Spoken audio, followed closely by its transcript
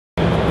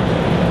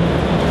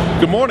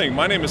Good morning,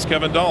 my name is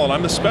Kevin Dahl and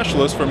I'm the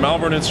specialist for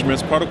Malvern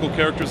Instruments Particle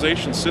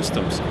Characterization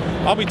Systems.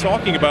 I'll be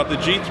talking about the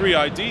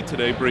G3-ID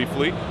today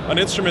briefly, an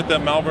instrument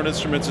that Malvern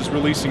Instruments is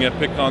releasing at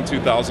Pittcon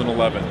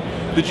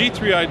 2011. The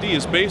G3-ID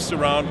is based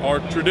around our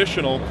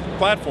traditional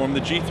platform,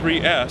 the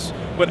G3S,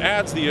 but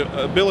adds the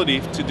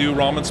ability to do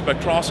Raman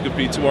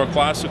spectroscopy to our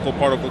classical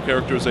particle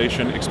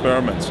characterization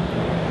experiments.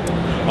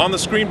 On the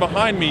screen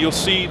behind me, you'll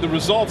see the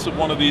results of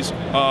one of these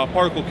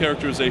particle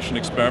characterization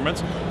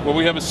experiments, where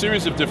we have a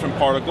series of different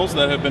particles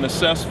that have been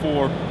assessed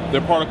for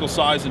their particle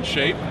size and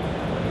shape,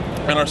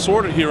 and are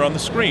sorted here on the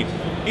screen.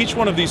 Each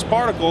one of these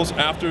particles,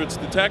 after it's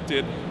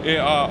detected,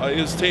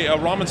 a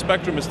Raman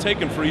spectrum is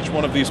taken for each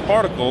one of these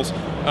particles,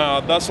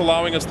 thus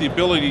allowing us the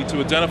ability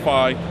to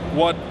identify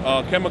what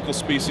chemical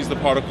species the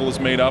particle is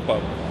made up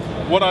of.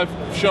 What I'm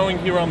showing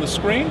here on the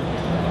screen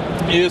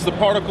is the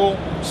particle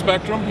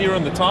spectrum here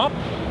in the top.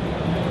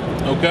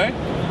 Okay,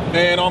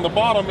 and on the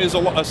bottom is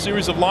a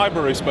series of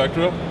library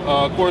spectra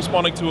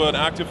corresponding to an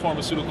active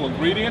pharmaceutical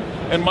ingredient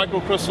and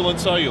microcrystalline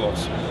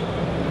cellulose.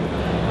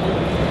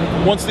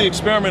 Once the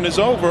experiment is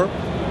over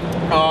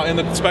and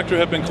the spectra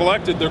have been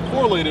collected, they're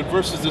correlated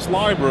versus this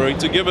library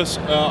to give us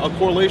a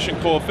correlation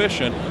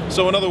coefficient.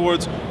 So in other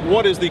words,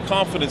 what is the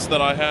confidence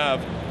that I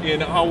have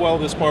in how well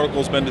this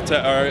particle has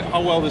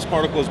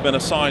been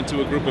assigned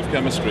to a group of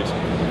chemistries.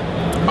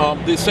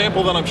 The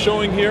sample that I'm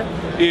showing here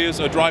is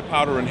a dry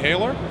powder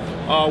inhaler,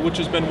 which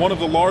has been one of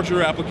the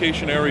larger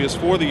application areas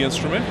for the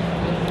instrument.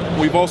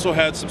 We've also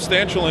had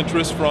substantial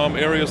interest from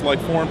areas like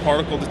foreign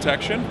particle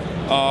detection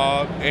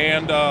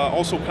and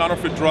also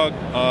counterfeit drug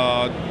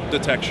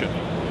detection.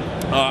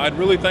 I'd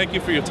really thank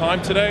you for your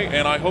time today,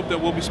 and I hope that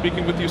we'll be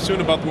speaking with you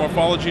soon about the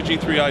Morphologi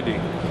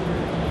G3-ID.